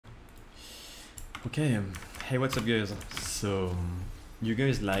Okay, hey, what's up guys? So, you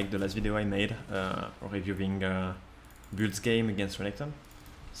guys liked the last video I made reviewing Build's game against Renekton.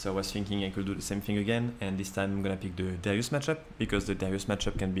 So I was thinking I could do the same thing again, and this time I'm gonna pick the Darius matchup, because the Darius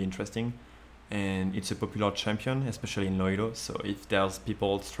matchup can be interesting, and it's a popular champion, especially in low elo, so if there's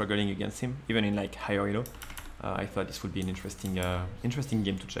people struggling against him, even in like higher elo, I thought this would be an interesting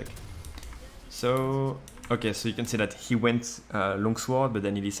game to check. So, okay, so you can see that he went longsword, but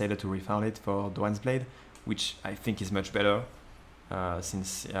then he decided to refound it for Doran's Blade, which I think is much better,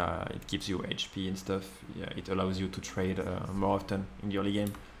 since it gives you HP and stuff. Yeah, it allows you to trade more often in the early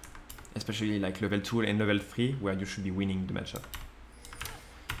game, especially like level 2 and level 3, where you should be winning the matchup.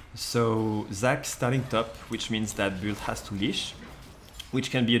 So, Zac starting top, which means that Build has to leash,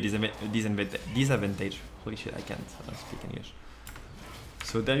 which can be a disadvantage. Holy shit, I can't speak English.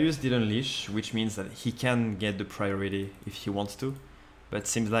 So Darius didn't leash, which means that he can get the priority if he wants to, but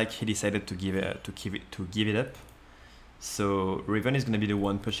seems like he decided to give it up. So Riven is gonna be the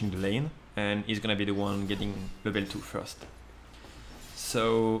one pushing the lane, and he's gonna be the one getting level 2 first.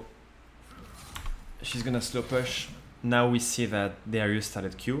 So she's gonna slow push. Now we see that Darius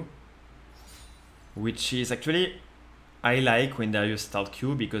started Q, which is actually, I like when Darius start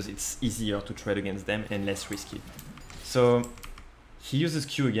Q because it's easier to trade against them and less risky. So he uses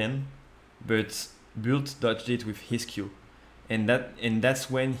Q again, but Build dodged it with his Q, and that's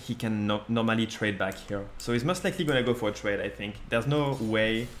when he can normally trade back here. So he's most likely gonna go for a trade, I think. There's no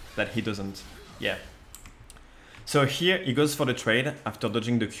way that he doesn't. Yeah. So here he goes for the trade after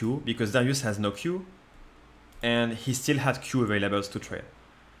dodging the Q, because Darius has no Q, and he still had Q available to trade.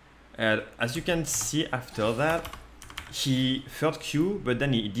 And as you can see after that, he third Q, but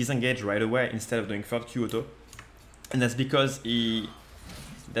then he disengaged right away instead of doing third Q auto. And that's because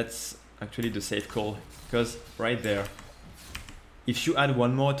that's actually the safe call, because right there, if you add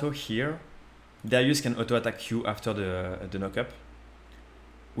one more auto here, Darius can auto attack you after the knockup,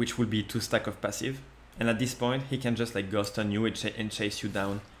 which will be 2 stack of passive. And at this point, he can just like ghost on you and chase you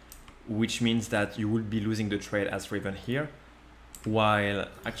down, which means that you will be losing the trade as Riven here. While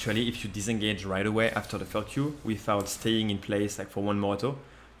actually, if you disengage right away after the third Q without staying in place like for one more auto,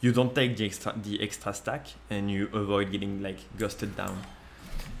 you don't take the extra stack, and you avoid getting like ghosted down.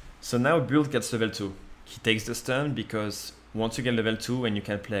 So now Build gets level 2. He takes the stun because once you get level 2 and you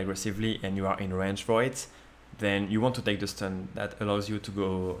can play aggressively and you are in range for it, then you want to take the stun. That allows you to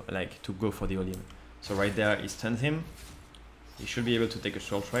go for the all-in. So right there, he stuns him. He should be able to take a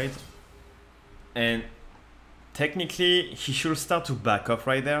short trade. And technically, he should start to back off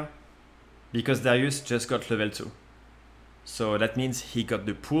right there, because Darius just got level 2. So that means he got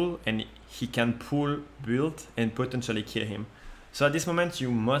the pull, and he can pull Build and potentially kill him. So at this moment,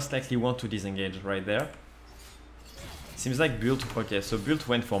 you most likely want to disengage right there. Seems like Build, okay, so Build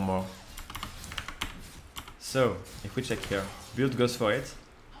went for more. So if we check here, Build goes for it.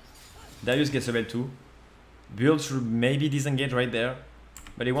 Darius gets level 2. Build should maybe disengage right there,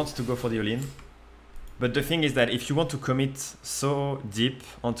 but he wants to go for the all-in. But the thing is that if you want to commit so deep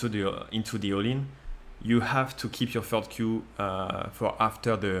into the all-in, you have to keep your third Q for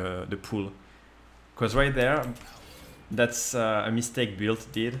after the pull. Because right there, that's a mistake Build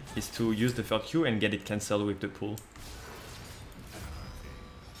did, is to use the third Q and get it cancelled with the pull.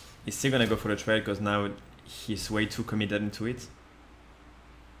 He's still gonna go for the trade because now he's way too committed into it.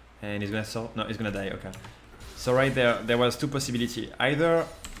 And he's gonna die, okay. So right there was 2 possibilities. Either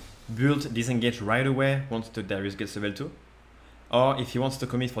Build disengage right away once the Darius gets level 2, or if he wants to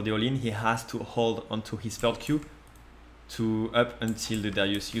commit for the all-in, he has to hold onto his third Q up until the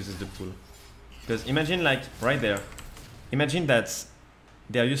Darius uses the pull. Because imagine like right there, imagine that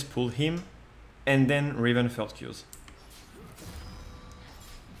Darius pulled him and then Riven third Qs.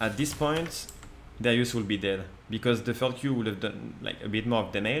 At this point, Darius will be dead, because the third Q would have done like a bit more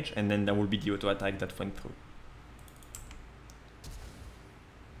of damage, and then there will be the auto attack that went through.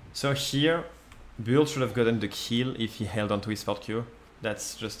 So here, Build should have gotten the kill if he held onto his third Q.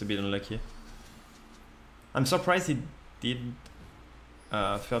 That's just a bit unlucky. I'm surprised he did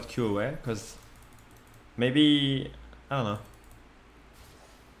third Q away, because maybe, I don't know,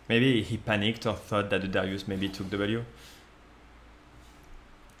 maybe he panicked or thought that the Darius maybe took W.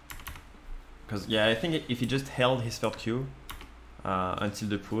 Because yeah, I think if he just held his third Q until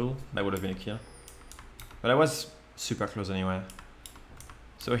the pull, that would have been a kill. But I was super close anyway.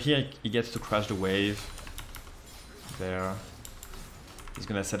 So here he gets to crash the wave. There. He's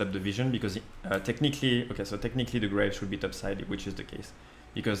gonna set up the vision because technically the Graves should be topside, which is the case.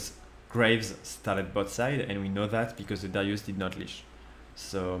 Because Graves started bot side, and we know that because the Darius did not leash.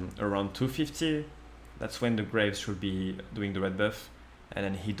 So around 250, that's when the Graves should be doing the red buff, and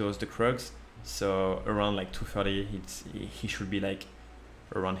then he does the Krugs. So around like 230, he should be like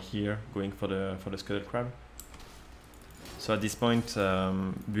around here, going for the Scuttle Crab. So at this point,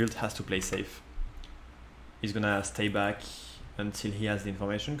 Build has to play safe. He's gonna stay back until he has the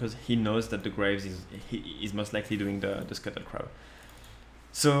information, because he knows that the Graves is most likely doing the Scuttle Crab.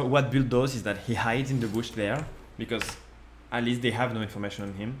 So what Build does is that he hides in the bush there, because at least they have no information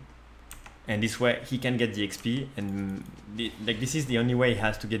on him, and this way he can get the XP, and like this is the only way he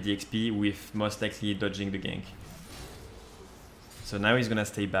has to get the XP, with most likely dodging the gank. So now he's gonna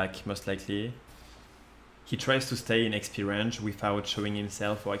stay back, most likely. He tries to stay in XP range without showing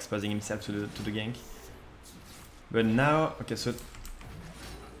himself or exposing himself to the gank. But now, okay, so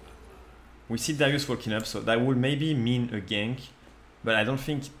we see Darius walking up, so that would maybe mean a gank, but I don't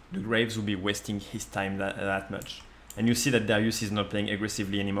think the Graves will be wasting his time that much. And you see that Darius is not playing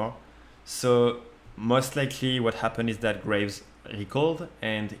aggressively anymore. So most likely what happened is that Graves recalled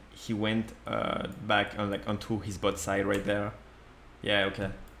and he went back on onto his bot side right there. Yeah, okay.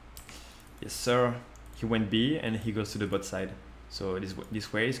 Yes, sir. He went B and he goes to the bot side. So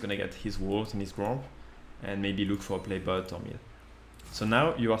this way he's gonna get his walls and his gromp, and maybe look for a play bot or mid. So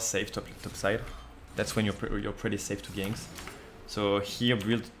now you are safe top side. That's when you're pretty safe to ganks. So here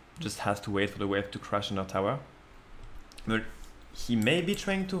Build just has to wait for the wave to crash on our tower. But he may be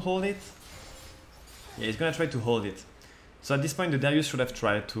trying to hold it. Yeah, he's gonna try to hold it. So at this point the Darius should have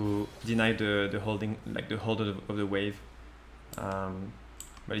tried to deny the holding, like the hold of the wave.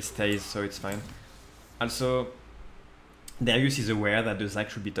 But it stays, so it's fine. Also, Darius is aware that the Zac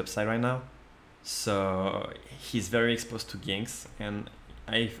should be topside right now. So he's very exposed to ganks, and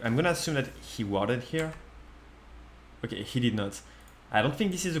I'm gonna assume that he warded here. Okay, he did not. I don't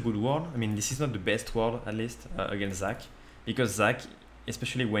think this is a good ward. I mean, this is not the best ward, at least, against Zac. Because Zac,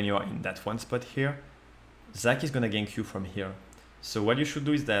 especially when you're in that one spot here, Zac is gonna gank you from here. So what you should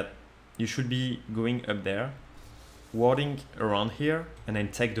do is that you should be going up there, warding around here, and then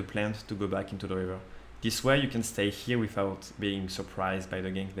take the plant to go back into the river. This way you can stay here without being surprised by the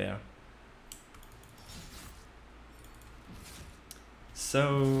gank there.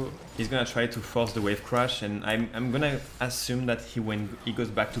 So he's gonna try to force the wave crash, and I'm gonna assume that he goes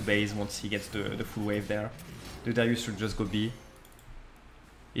back to base once he gets the full wave there. The Darius should just go B.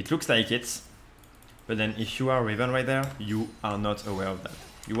 It looks like it, but then if you are Riven right there, you are not aware of that.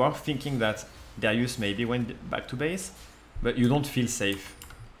 You are thinking that Darius maybe went back to base, but you don't feel safe.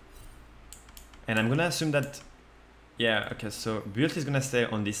 And I'm gonna assume that, yeah, okay, so Build is gonna stay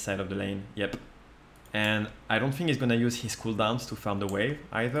on this side of the lane, yep. And I don't think he's gonna use his cooldowns to farm the wave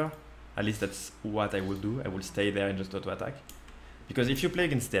either. At least that's what I will do. I will stay there and just auto attack. Because if you play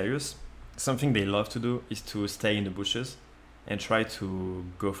against Darius, something they love to do is to stay in the bushes and try to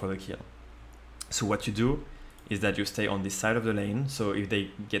go for the kill. So what you do is that you stay on this side of the lane, so if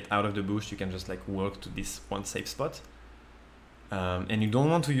they get out of the bush, you can just like walk to this one safe spot. And you don't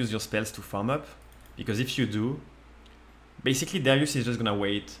want to use your spells to farm up, because if you do, basically Darius is just gonna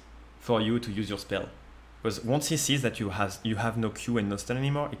wait for you to use your spell. Because once he sees that you have no Q and no stun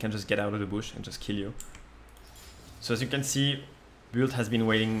anymore, he can just get out of the bush and just kill you. So as you can see, Build has been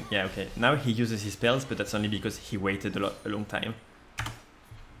waiting. Yeah, okay. Now he uses his spells, but that's only because he waited a long time.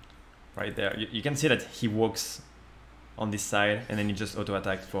 Right there, you can see that he walks on this side and then he just auto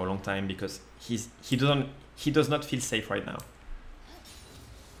attacked for a long time because he does not feel safe right now.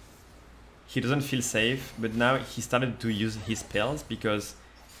 He doesn't feel safe, but now he started to use his spells because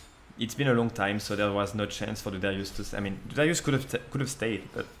it's been a long time, so there was no chance for the Darius to. I mean, the Darius could have stayed,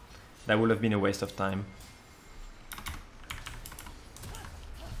 but that would have been a waste of time.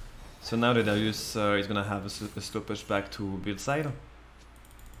 So now the Darius is gonna have a slow push back to Build side.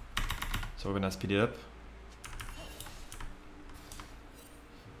 So we're gonna speed it up.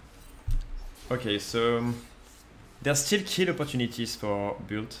 Okay, so there's still kill opportunities for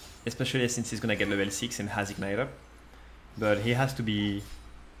Build, especially since he's gonna get level 6 and has Ignite up. But he has to be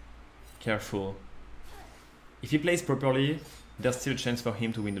careful. If he plays properly, there's still a chance for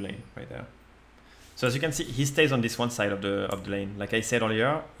him to win the lane right there. So as you can see, he stays on this one side of the lane. Like I said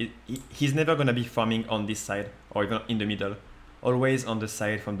earlier, he's never gonna be farming on this side or even in the middle. Always on the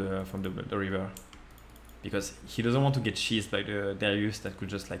side from the river, because he doesn't want to get cheesed by the Darius that could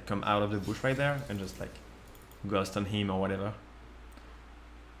just like come out of the bush right there and just like ghost on him or whatever.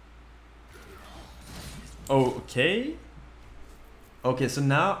 Okay. Okay, so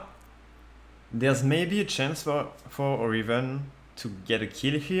now there's maybe a chance for Riven to get a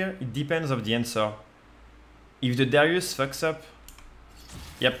kill here. It depends on the answer. If the Darius fucks up,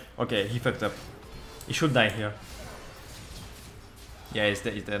 yep, okay, he fucked up. He should die here. Yeah, he's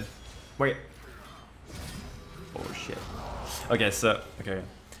dead. Wait. Oh shit. Okay, so okay.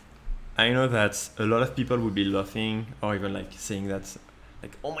 I know that a lot of people would be laughing or even like saying that,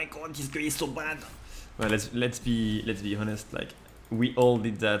 like, oh my god, this guy is so bad. Well, let's be honest. Like, we all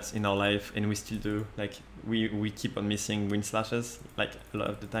did that in our life, and we still do. Like, we keep on missing wind slashes, like a lot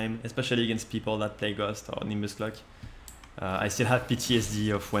of the time, especially against people that play Ghost or Nimbus Clock. I still have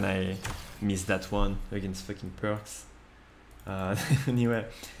PTSD of when I missed that one against fucking Perks. Anyway,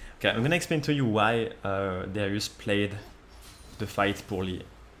 okay, I'm gonna explain to you why Darius played the fight poorly.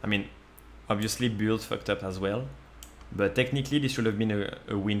 I mean, obviously build fucked up as well, but technically this should have been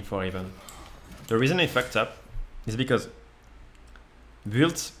a win for Riven. The reason I fucked up is because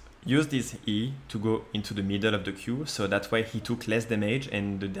build used his E to go into the middle of the queue, so that way he took less damage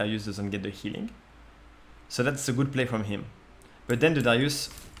and the Darius doesn't get the healing. So that's a good play from him. But then the Darius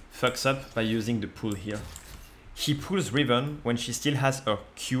fucks up by using the pull here. He pulls Riven when she still has her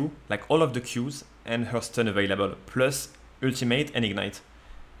Q, like all of the Qs, and her stun available, plus ultimate and ignite.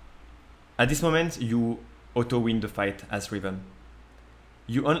 At this moment, you auto-win the fight as Riven.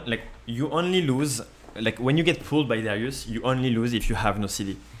 You only lose, like when you get pulled by Darius, you only lose if you have no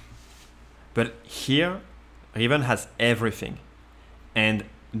CD. But here, Riven has everything. And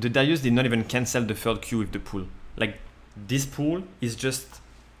the Darius did not even cancel the third Q with the pull. Like, this pull is just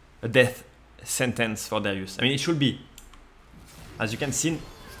a death sentence for Darius. I mean, it should be. As you can see,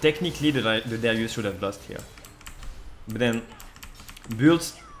 technically the Darius should have lost here. But then, build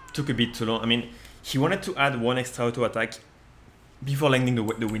took a bit too long. I mean, he wanted to add one extra auto attack before landing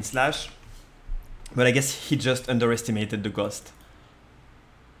the wind slash, but I guess he just underestimated the Ghost.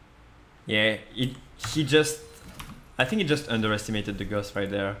 Yeah, I think he just underestimated the Ghost right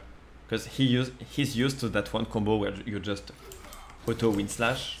there, because he's used to that one combo where you just auto wind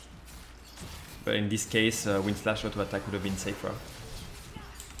slash, but in this case, wind slash auto attack would have been safer.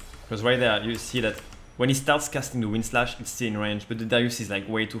 Because right there, you see that when he starts casting the wind slash, it's still in range, but the Darius is like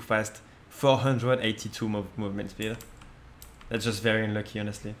way too fast. 482 movement speed. That's just very unlucky,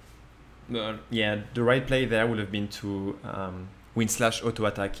 honestly. Yeah, the right play there would have been to wind slash auto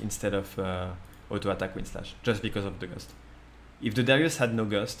attack instead of auto attack wind slash, just because of the Ghost. If the Darius had no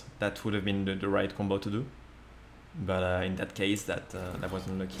Ghost, that would have been the right combo to do. But in that case, that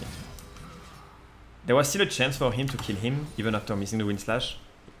wasn't lucky. There was still a chance for him to kill him, even after missing the wind slash,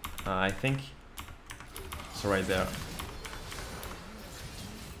 I think. So right there.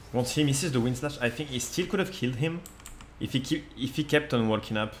 Once he misses the wind slash, I think he still could have killed him if he kept on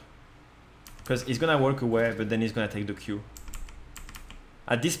walking up. Because he's gonna walk away, but then he's gonna take the Q.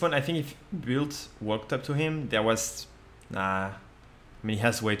 At this point, I think if build walked up to him, there was... Nah. I mean, he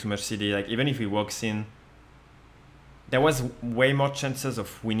has way too much CD. Like, even if he walks in, there was way more chances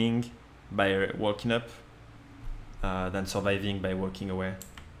of winning by walking up than surviving by walking away.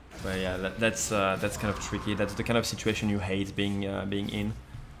 But yeah, that's kind of tricky. That's the kind of situation you hate being in.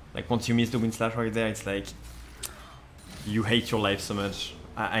 Like, once you miss the wind slash right there, it's like you hate your life so much.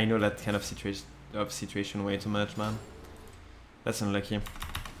 I know that kind of situation way too much, man. That's unlucky.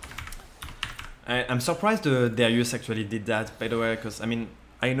 I'm surprised the Darius actually did that, by the way, because I mean,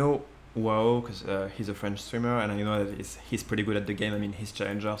 I know WoW because he's a French streamer, and I know that he's pretty good at the game. I mean, he's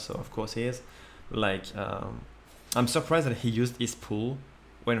challenger, so of course he is. Like, I'm surprised that he used his pull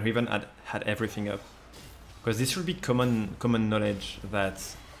when Riven had everything up, because this should be common knowledge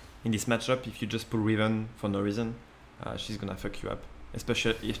that in this matchup, if you just pull Riven for no reason, she's gonna fuck you up,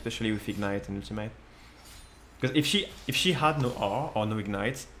 especially with Ignite and Ultimate. Because if she had no R or no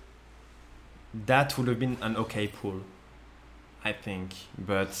Ignite, that would have been an okay pull, I think.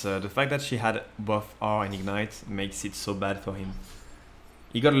 But the fact that she had both R and Ignite makes it so bad for him.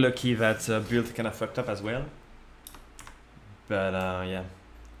 He got lucky that build kind of fucked up as well. But yeah,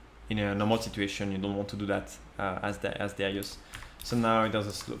 in a normal situation, you don't want to do that as Darius. So now it does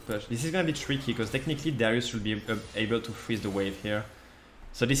a slow push. This is going to be tricky because technically Darius should be able to freeze the wave here.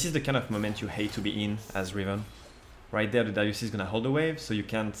 So this is the kind of moment you hate to be in as Riven. Right there, the Darius is going to hold the wave, so you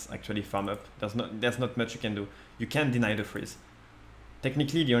can't actually farm up. There's not much you can do. You can't deny the freeze.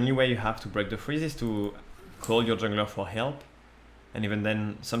 Technically, the only way you have to break the freeze is to call your jungler for help. And even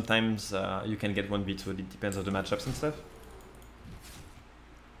then, sometimes you can get 1v2. It depends on the matchups and stuff.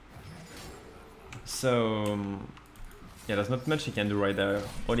 So yeah, there's not much he can do right there.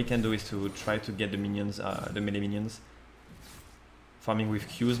 All he can do is to try to get the minions, the melee minions. Farming with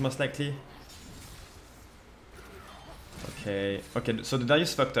Qs most likely. Okay, so the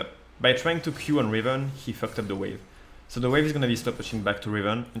Darius fucked up. By trying to Q on Riven, he fucked up the wave. So the wave is gonna be slow pushing back to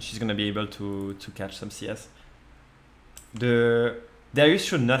Riven, and she's gonna be able to catch some CS. The Darius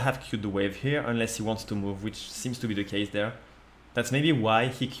should not have Q'd the wave here unless he wants to move, which seems to be the case there. That's maybe why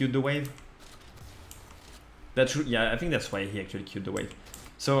he Q'd the wave. Yeah, I think that's why he actually Q'd the wave.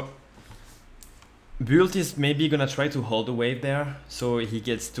 So Bult is maybe gonna try to hold the wave there, so he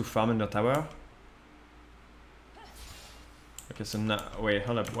gets to farm under tower. Okay, so now, wait,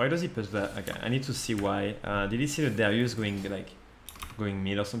 hold up. Why does he push that? Okay, I need to see why. Did he see the Darius going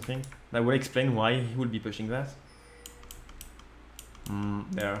mid or something? That will explain why he would be pushing that.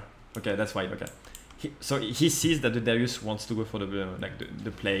 There. Okay, that's why. Okay. So he sees that the Darius wants to go for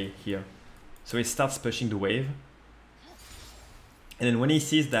the play here. So he starts pushing the wave. And then when he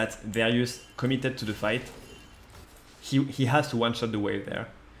sees that Darius committed to the fight, he has to one-shot the wave there.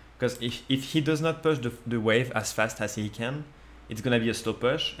 Because if he does not push the wave as fast as he can, it's going to be a slow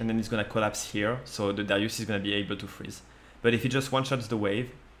push, and then it's going to collapse here, so the Darius is going to be able to freeze. But if he just one-shots the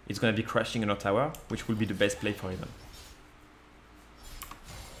wave, it's going to be crashing on our tower, which will be the best play for Riven.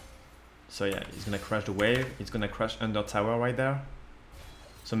 So yeah, he's going to crash the wave, it's going to crash under tower right there.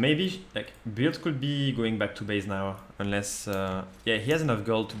 So maybe, like, Bult could be going back to base now, unless, yeah, he has enough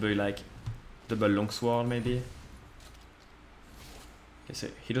gold to be, like, double longsword, maybe. Okay, so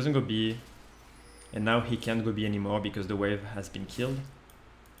he doesn't go B, and now he can't go B anymore because the wave has been killed.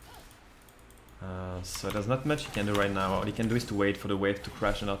 So there's not much he can do right now. All he can do is to wait for the wave to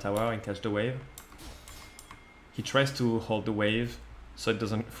crash on our tower and catch the wave. He tries to hold the wave so it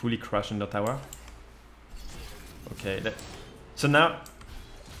doesn't fully crash on the tower. Okay, so now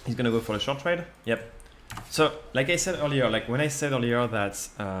he's gonna go for the short trade. Yep. So like I said earlier, like when I said earlier that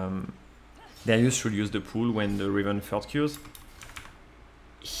Darius should use the pool when the Riven third queues,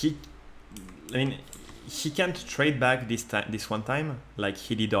 he can't trade back this one time like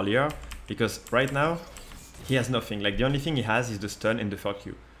he did earlier, because right now he has nothing. Like the only thing he has is the stun and the third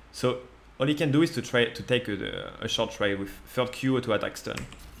Q. So all he can do is to take a short trade with third Q auto attack stun.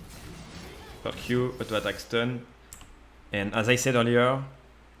 Third Q auto attack stun, and as I said earlier,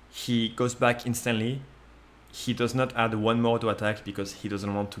 he goes back instantly. He does not add one more auto attack because he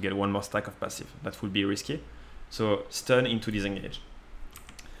doesn't want to get one more stack of passive. That would be risky. So stun into disengage.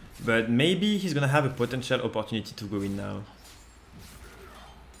 But maybe he's gonna have a potential opportunity to go in now.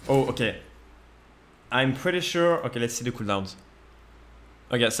 Oh, okay. I'm pretty sure. Okay, let's see the cooldowns.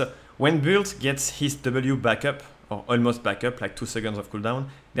 Okay, so when Bult gets his W back up, or almost back up, like 2 seconds of cooldown,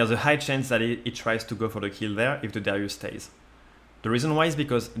 there's a high chance that he tries to go for the kill there if the Darius stays. The reason why is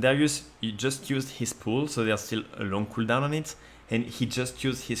because Darius just used his pool, so there's still a long cooldown on it, and he just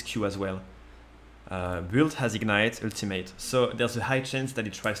used his Q as well. Bult has Ignite, Ultimate, so there's a high chance that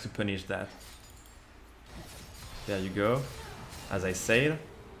he tries to punish that. There you go, as I said.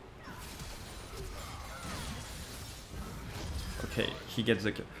 Okay, he gets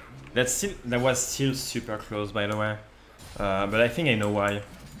the kill. That was still super close, by the way, but I think I know why.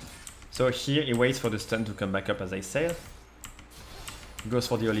 So here he waits for the stun to come back up, as I said. He goes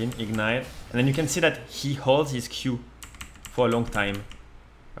for the all-in, Ignite, and then you can see that he holds his Q for a long time.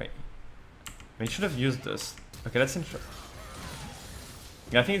 Right. I should have used this. Okay, that's interesting.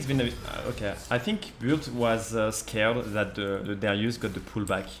 Yeah, I think it's been a bit... okay, I think Bult was scared that the Darius got the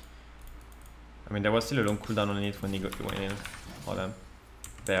pullback. I mean, there was still a long cooldown on it when he went in. Hold on.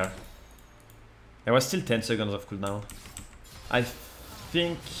 There. There was still 10 seconds of cooldown. I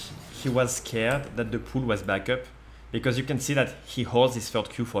think he was scared that the pool was back up, because you can see that he holds his third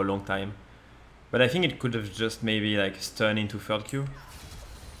Q for a long time. But I think it could have just maybe like stun into third Q.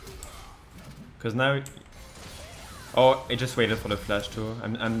 Because now... oh, it just waited for the flash too.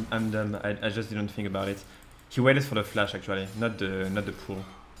 I'm dumb. I just didn't think about it. He waited for the flash actually, not the pool.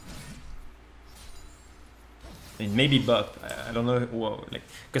 I mean, maybe buff. I don't know. Whoa, like,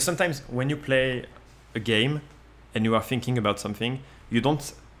 because sometimes when you play a game and you are thinking about something, you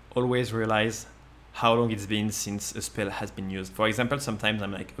don't always realize how long it's been since a spell has been used. For example, sometimes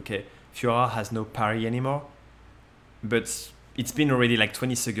I'm like, okay, Fiora has no parry anymore, but it's been already like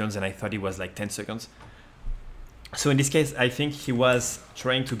 20 seconds and I thought it was like 10 seconds. So in this case, I think he was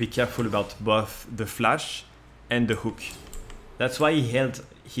trying to be careful about both the flash and the hook. That's why he held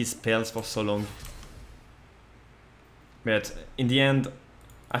his spells for so long. But in the end,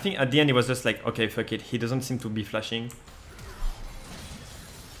 I think at the end he was just like, okay, fuck it, he doesn't seem to be flashing.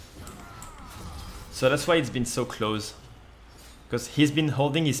 So that's why it's been so close. Because he's been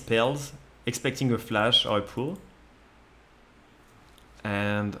holding his spells, expecting a flash or a pull.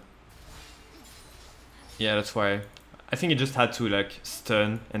 And yeah, that's why. I think he just had to like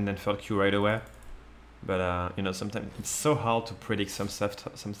stun and then third Q right away. But you know, sometimes it's so hard to predict some stuff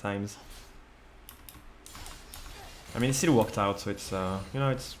sometimes. I mean, it still worked out, so it's you know,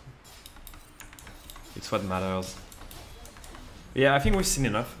 it's what matters. Yeah, I think we've seen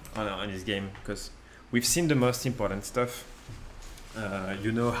enough on this game, because we've seen the most important stuff.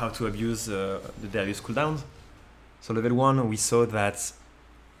 You know how to abuse the Darius cooldowns. So level 1, we saw that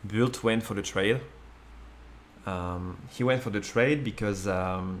Bult went for the trade. he went for the trade because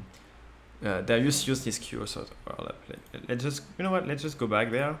Darius used his Q. So let's just, you know what? Let's just go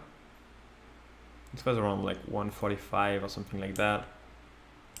back there. It was around like 145 or something like that.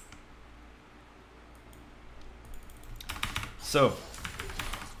 So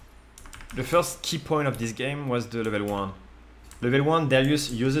the first key point of this game was the level 1. Level 1,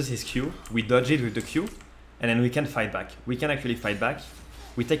 Darius uses his Q, we dodge it with the Q, and then we can fight back. We can actually fight back.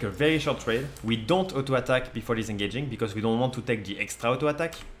 We take a very short trade. We don't auto-attack before disengaging because we don't want to take the extra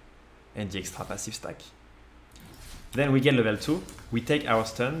auto-attack and the extra passive stack. Then we get level 2. We take our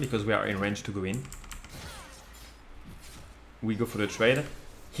stun because we are in range to go in. We go for the trade.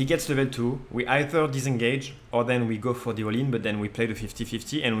 He gets level 2. We either disengage or then we go for the all-in, but then we play the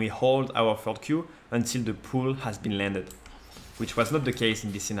 50-50 and we hold our third Q until the pull has been landed, which was not the case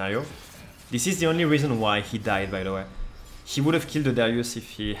in this scenario. This is the only reason why he died, by the way. He would have killed the Darius if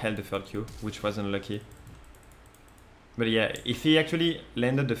he held the third Q, which was unlucky. But yeah, if he actually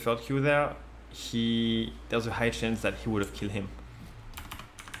landed the third Q there, there's a high chance that he would have killed him.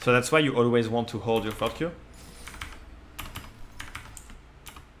 So that's why you always want to hold your third Q.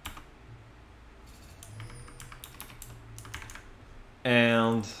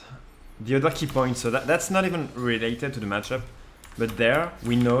 And the other key point, so that's not even related to the matchup, but there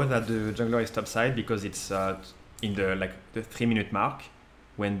we know that the jungler is topside because it's in the 3-minute mark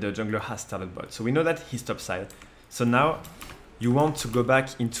when the jungler has started bot. So we know that he's topside. So now you want to go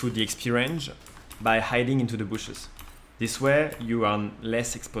back into the XP range by hiding into the bushes. This way you are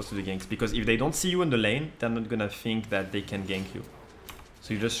less exposed to the ganks, because if they don't see you in the lane, they're not gonna think that they can gank you.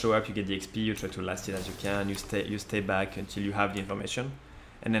 So you just show up, you get the XP, you try to last it as you can, you stay back until you have the information.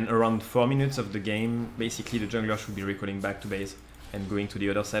 And then around 4 minutes of the game, basically the jungler should be recalling back to base and going to the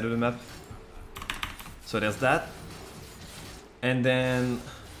other side of the map. So there's that. And then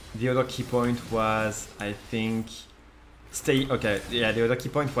the other key point was, I think, the other key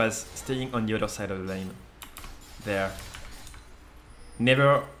point was staying on the other side of the lane. There.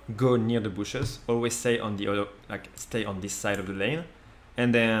 Never go near the bushes, always stay on the other, stay on this side of the lane.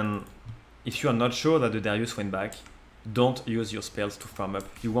 And then, if you are not sure that the Darius went back, don't use your spells to farm up.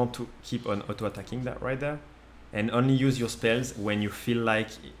 You want to keep on auto-attacking that right there, and only use your spells when you feel like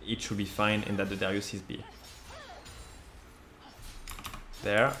it should be fine and that the Darius is B.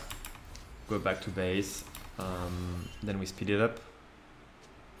 There. Go back to base. Then we speed it up.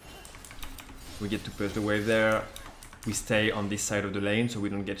 We get to push the wave there. We stay on this side of the lane so we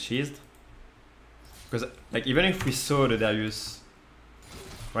don't get cheesed. Because even if we saw the Darius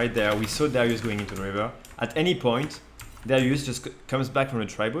right there, we saw Darius going into the river. At any point, Darius just comes back from the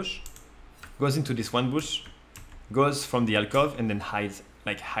tri-bush, goes into this one bush, goes from the alcove, and then hides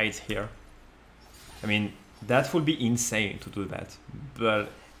here. I mean, that would be insane to do that,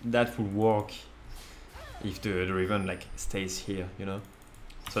 but that would work if the Riven stays here, you know.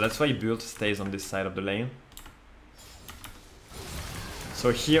 So that's why Build stays on this side of the lane.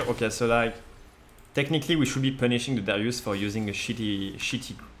 So here, okay, so technically we should be punishing the Darius for using a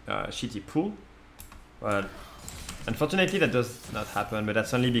shitty pool. But unfortunately that does not happen, but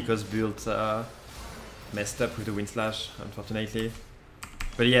that's only because Build messed up with the wind slash, unfortunately.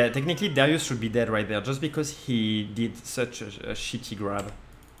 But yeah, technically Darius should be dead right there just because he did such a shitty grab.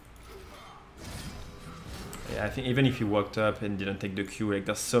 Yeah, I think even if he walked up and didn't take the Q,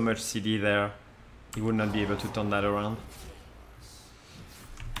 there's so much CD there, he would not be able to turn that around.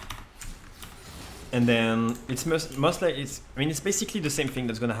 And then it's it's basically the same thing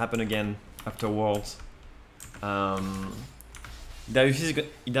that's gonna happen again after Worlds.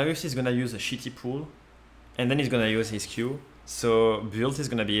 Darius is gonna use a shitty pool, and then he's gonna use his Q. So Build is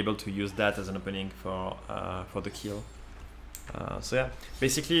gonna be able to use that as an opening for the kill. So yeah,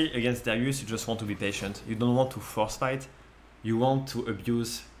 basically against Darius you just want to be patient. You don't want to force fight. You want to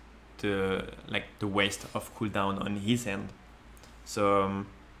abuse the waste of cooldown on his end. So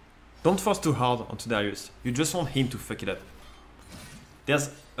don't force too hard onto Darius. You just want him to fuck it up. There's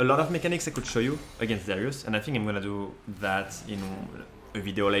a lot of mechanics I could show you against Darius, and I think I'm gonna do that in a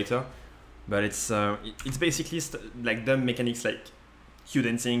video later. But it's basically dumb mechanics like Q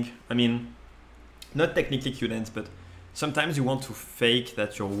dancing. I mean, not technically Q dance, but sometimes you want to fake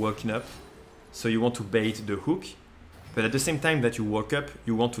that you're walking up, so you want to bait the hook, but at the same time that you walk up,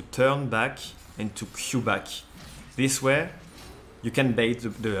 you want to turn back and to Q back. This way, you can bait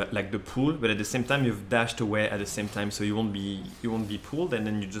the pull, but at the same time you've dashed away at the same time, so you won't be pulled, and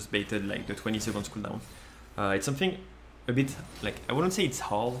then you just baited the 20 seconds cooldown. It's something a bit I wouldn't say it's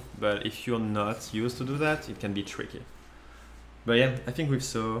hard, but if you're not used to do that, it can be tricky. But yeah, I think we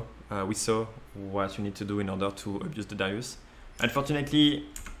saw what you need to do in order to abuse the Darius. Unfortunately,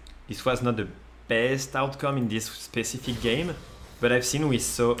 this was not the best outcome in this specific game, but I've seen we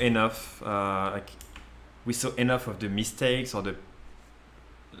saw enough, we saw enough of the mistakes, or the,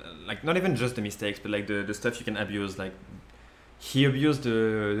 like, not even just the mistakes, but like the stuff you can abuse. Like, he abused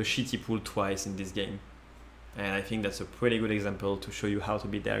the shitty pool twice in this game, and I think that's a pretty good example to show you how to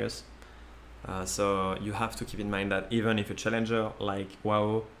beat Darius. So you have to keep in mind that even if a challenger like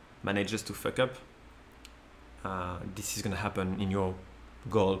WoW manages to fuck up, this is gonna happen in your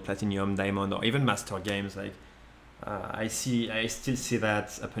gold, platinum, diamond, or even master games. Like, I still see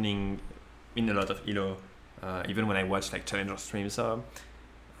that happening in a lot of Elo, even when I watch like challenger streams. So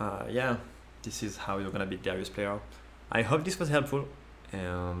yeah, this is how you're gonna beat Darius player. I hope this was helpful,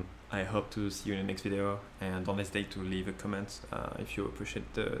 and I hope to see you in the next video. And don't hesitate to leave a comment if you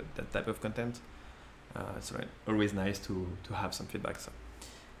appreciate that type of content. It's always nice to have some feedback. So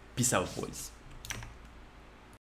peace out, boys.